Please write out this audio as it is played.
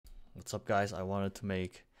What's up, guys? I wanted to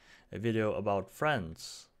make a video about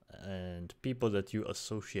friends and people that you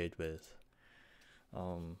associate with.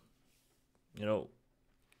 Um, you know,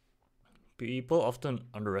 People often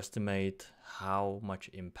underestimate how much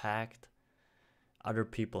impact other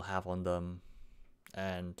people have on them,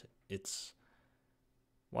 and it's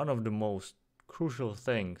one of the most crucial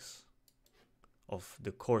things of the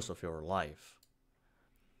course of your life.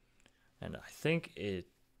 And I think it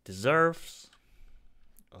deserves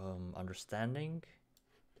understanding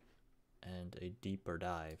and a deeper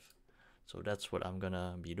dive. So that's what I'm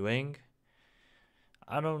gonna be doing.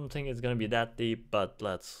 I don't think it's gonna be that deep, but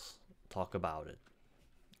let's talk about it.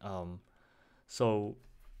 Um, so,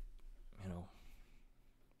 you know,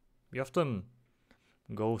 we often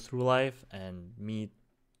go through life and meet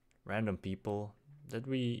random people that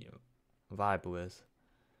we vibe with,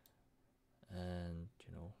 and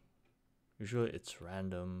usually it's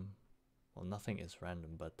random. Well, nothing is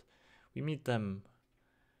random, but we meet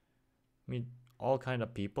all kind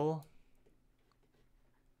of people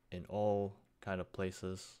in all kind of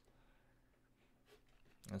places,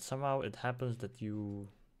 and somehow it happens that you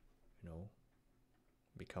know,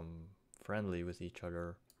 become friendly with each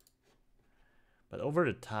other. But over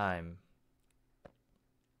the time,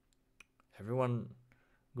 everyone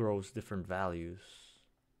grows different values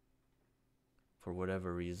for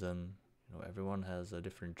whatever reason. Everyone has a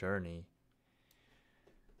different journey.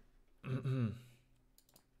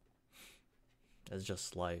 It's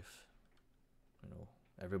just life.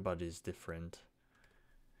 Everybody's different,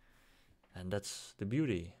 and that's the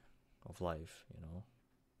beauty of life.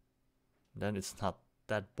 Then it's not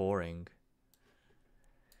that boring.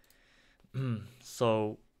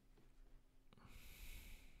 So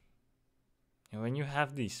when you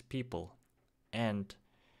have these people and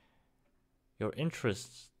your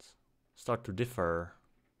interests start to differ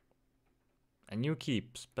and you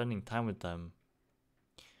keep spending time with them,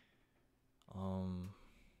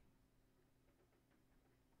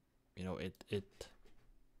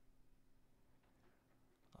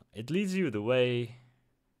 it leads you the way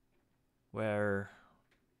where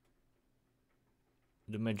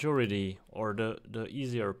the majority or the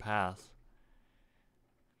easier path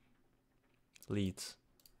leads.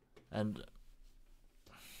 And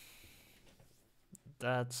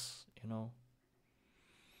that's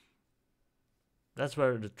that's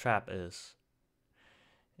where the trap is.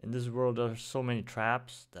 In this world, there's so many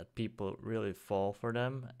traps that people really fall for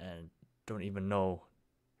them and don't even know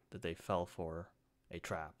that they fell for a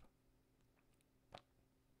trap.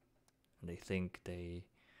 And they think they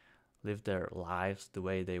live their lives the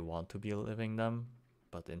way they want to be living them,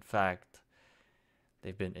 but in fact,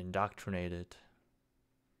 they've been indoctrinated,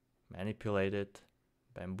 manipulated,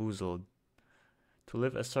 bamboozled to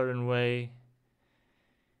live a certain way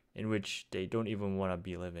in which they don't even want to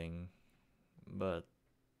be living. But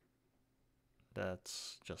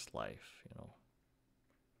that's just life.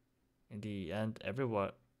 In the end,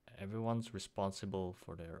 everyone's responsible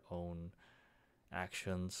for their own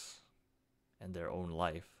actions and their own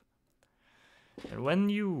life. And when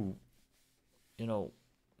you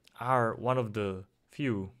are one of the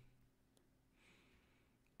few,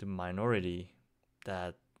 the minority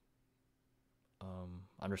that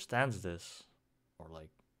understands this or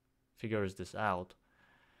figures this out,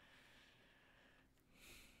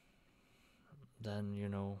 then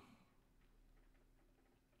you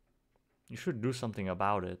should do something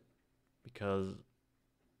about it, because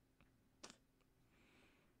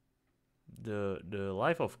the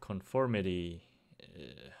life of conformity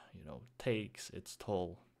takes its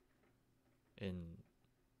toll in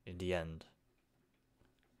the end.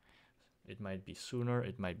 It might be sooner,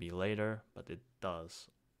 it might be later, but it does.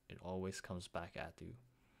 It always comes back at you.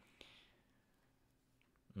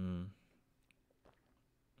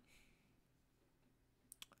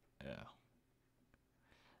 Yeah.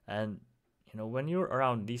 And when you're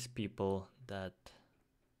around these people that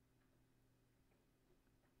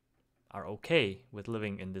are okay with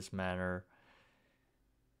living in this manner,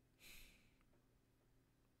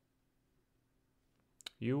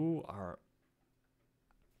 you are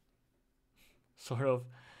sort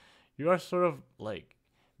of like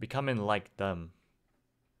becoming like them,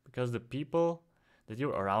 because the people that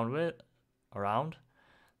you're around,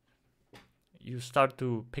 you start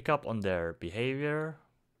to pick up on their behavior,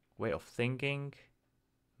 way of thinking,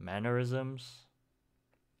 mannerisms,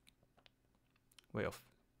 way of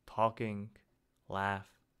talking, laugh.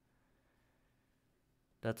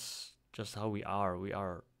 That's just how we are. We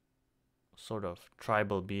are sort of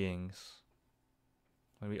tribal beings.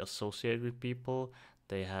 When we associate with people,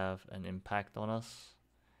 they have an impact on us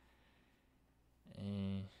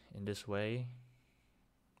in this way.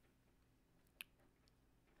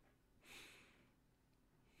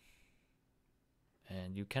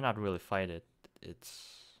 and you cannot really fight it.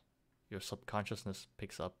 It's your subconsciousness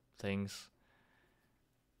picks up things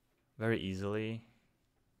very easily,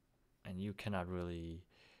 and you cannot really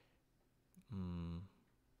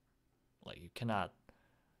like you cannot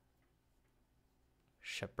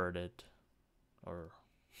shepherd it, or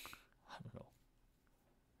I don't know,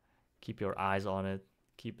 keep your eyes on it,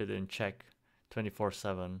 keep it in check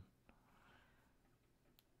 24/7.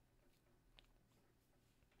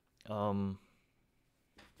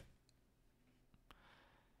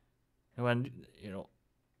 When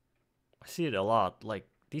I see it a lot, like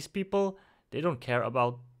these people, they don't care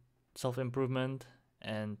about self-improvement.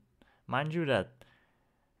 And mind you that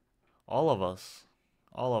all of us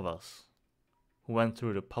who went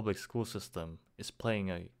through the public school system is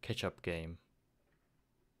playing a catch-up game.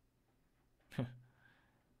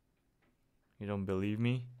 You don't believe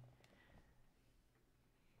me?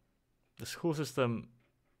 The school system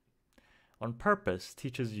on purpose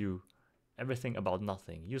teaches you everything about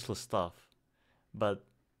nothing, useless stuff. But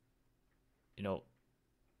you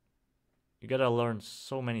gotta learn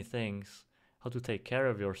so many things, how to take care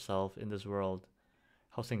of yourself in this world,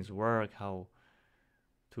 how things work, how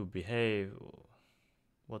to behave,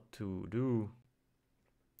 what to do,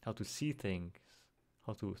 how to see things,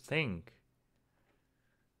 how to think,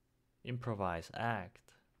 improvise,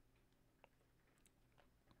 act.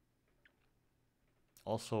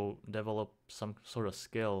 Also develop some sort of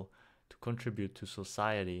skill to contribute to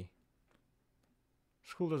society.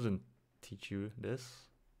 School doesn't teach you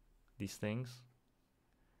these things.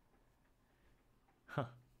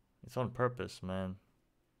 It's on purpose, man.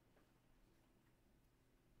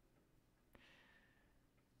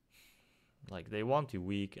 Like, they want you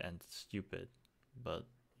weak and stupid, but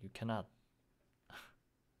you cannot.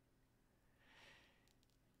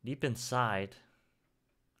 Deep inside,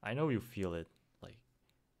 I know you feel it. Like,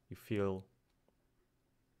 you feel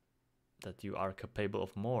that you are capable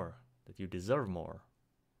of more, that you deserve more.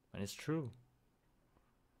 And it's true.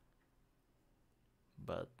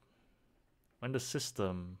 But when the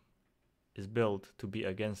system is built to be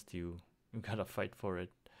against you, you gotta fight for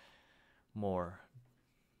it more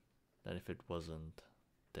than if it wasn't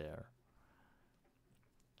there.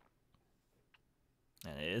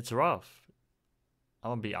 And it's rough.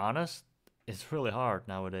 I'm gonna be honest, it's really hard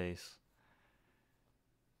nowadays.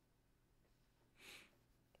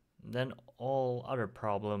 Then all other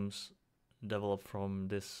problems develop from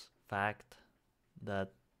this fact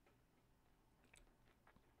that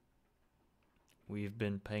we've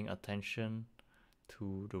been paying attention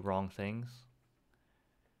to the wrong things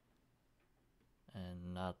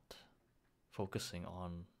and not focusing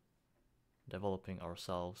on developing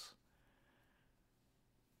ourselves.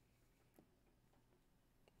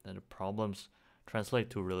 Then the problems translate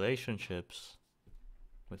to relationships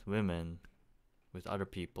with women, with other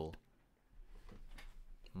people,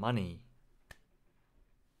 money,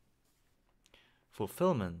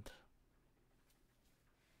 fulfillment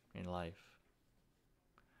in life,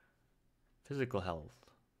 physical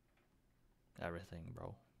health, everything,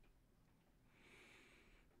 bro.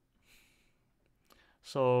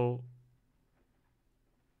 So,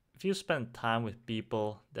 if you spend time with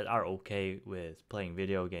people that are okay with playing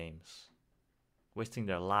video games, wasting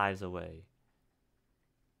their lives away,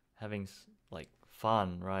 having like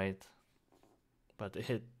fun, right? But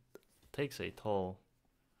it takes a toll.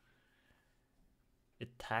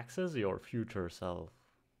 It taxes your future self.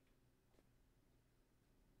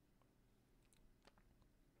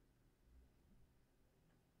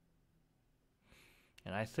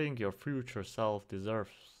 And I think your future self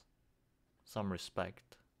deserves some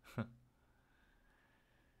respect.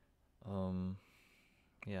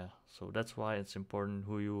 Yeah, so that's why it's important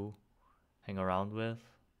who you hang around with.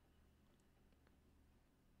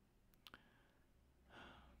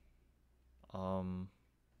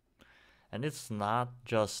 And it's not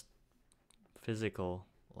just physical,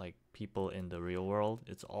 like people in the real world.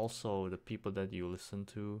 It's also the people that you listen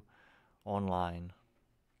to online,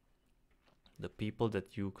 the people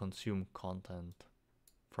that you consume content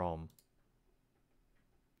from.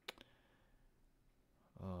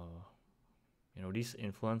 These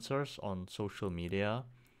influencers on social media,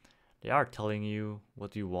 they are telling you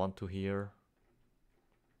what you want to hear,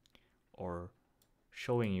 or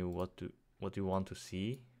showing you what you want to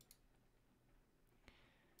see.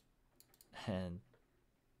 And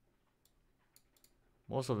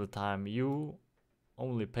most of the time you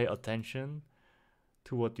only pay attention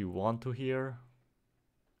to what you want to hear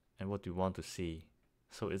and what you want to see.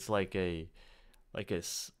 So it's like a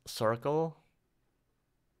circle,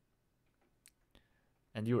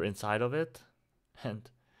 and you're inside of it, and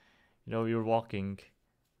you're walking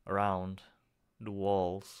around the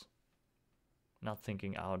walls, not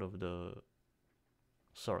thinking out of the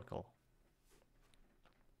circle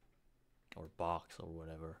or box or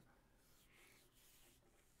whatever.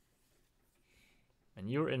 And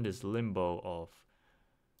you're in this limbo of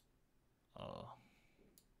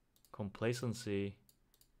complacency,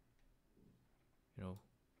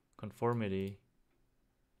 conformity,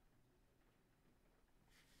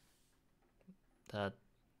 that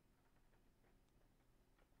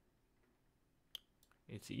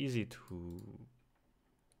it's easy to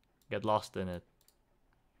get lost in it.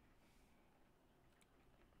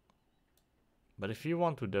 But if you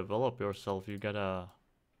want to develop yourself, you gotta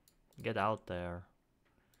get out there.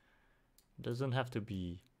 It doesn't have to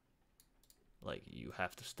be like you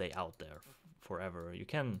have to stay out there forever. You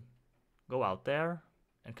can go out there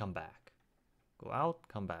and come back. Go out,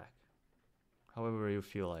 come back. However you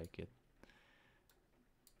feel like it.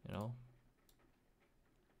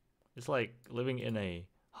 It's like living in a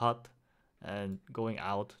hut and going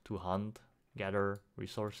out to hunt, gather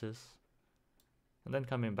resources, and then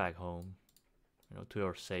coming back home, to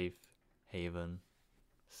your safe haven,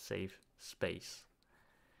 safe space.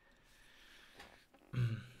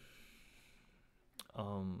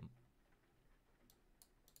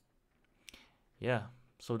 Yeah,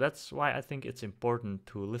 so that's why I think it's important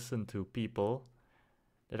to listen to people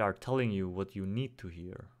that are telling you what you need to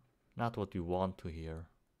hear, not what you want to hear,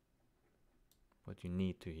 what you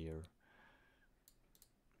need to hear.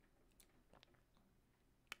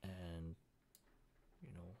 And,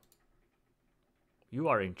 you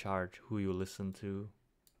are in charge who you listen to,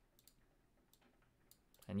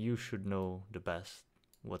 and you should know the best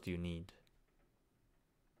what you need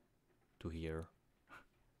to hear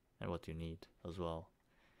and what you need as well.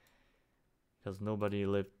 Because nobody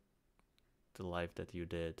lived the life that you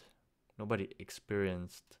did. Nobody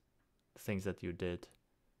experienced the things that you did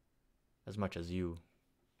as much as you.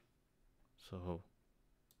 So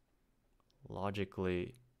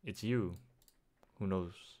logically, it's you who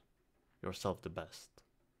knows yourself the best.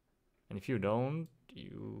 And if you don't,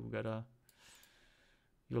 you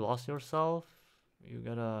lost yourself, you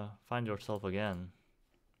gotta find yourself again.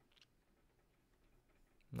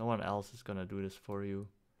 No one else is gonna do this for you.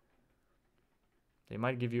 They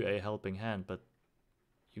might give you a helping hand, but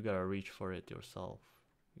you gotta reach for it yourself.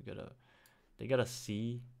 They gotta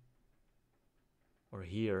see or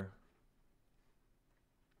hear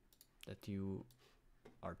that you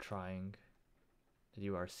are trying, that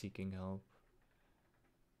you are seeking help,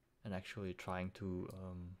 and actually trying to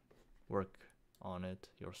work on it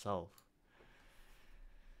yourself.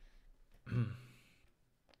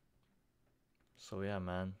 So yeah,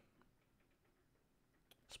 man.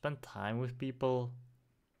 Spend time with people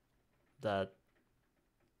that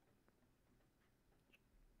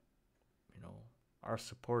are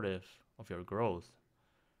supportive of your growth.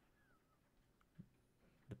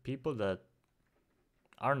 The people that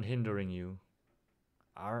aren't hindering you,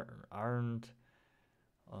 aren't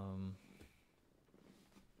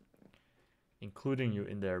including you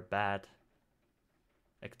in their bad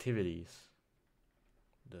activities,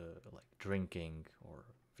 like drinking or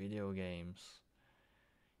video games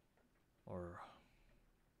or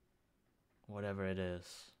whatever it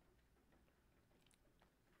is.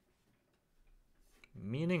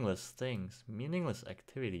 Meaningless things, meaningless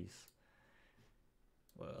activities.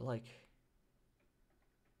 Like,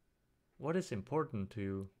 what is important to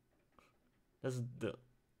you? That's the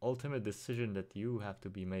ultimate decision that you have to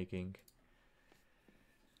be making.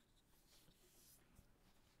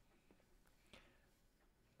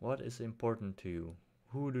 What is important to you?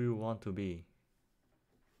 Who do you want to be?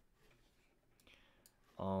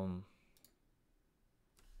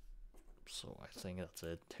 So I think that's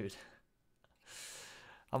it, dude.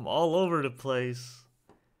 I'm all over the place.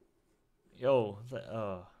 Yo,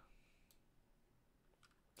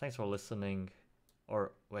 thanks for listening.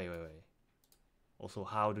 Or wait. Also,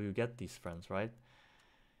 how do you get these friends, right?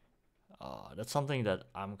 That's something that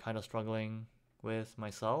I'm kind of struggling with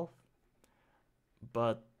myself.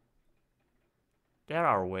 But there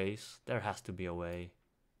are ways. There has to be a way.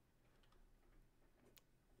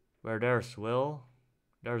 Where there's will,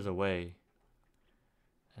 there's a way.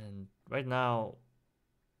 And right now,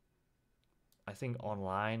 I think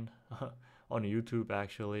online, on YouTube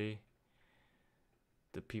actually,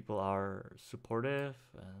 the people are supportive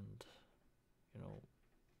and,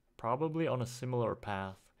 probably on a similar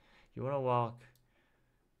path. You want to walk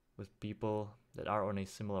with people that are on a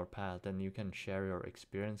similar path, then you can share your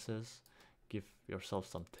experiences, give yourself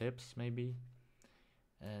some tips maybe,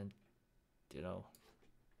 and,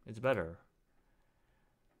 it's better.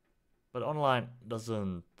 But online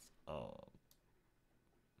doesn't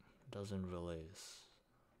doesn't really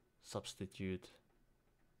substitute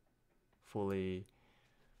fully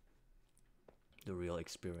the real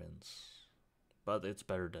experience, but it's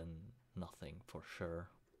better than nothing for sure.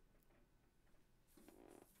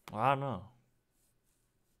 I don't know.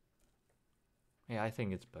 Yeah, I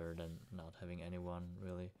think it's better than not having anyone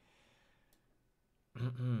really.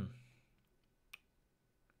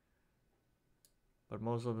 But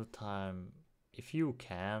most of the time, if you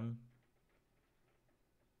can,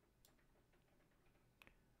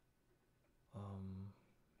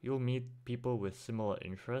 you'll meet people with similar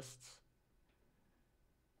interests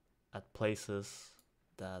at places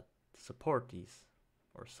that support these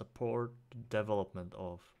or support the development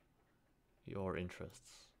of your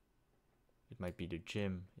interests. It might be the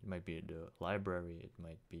gym, it might be the library, it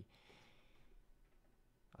might be,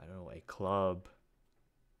 I don't know, a club.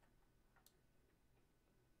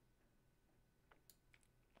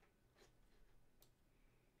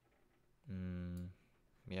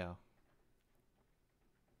 Yeah.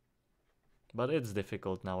 But it's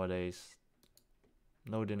difficult nowadays.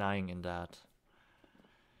 No denying in that.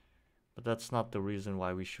 But that's not the reason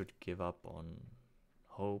why we should give up on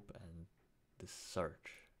hope and the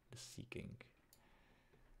search, the seeking.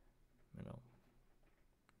 You know,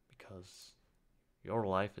 because your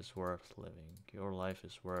life is worth living. Your life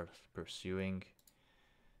is worth pursuing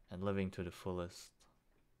and living to the fullest.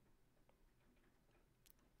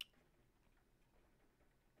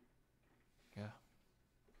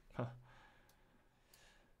 Yeah.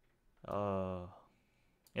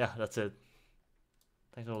 Yeah, that's it.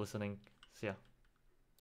 Thanks for listening. See ya.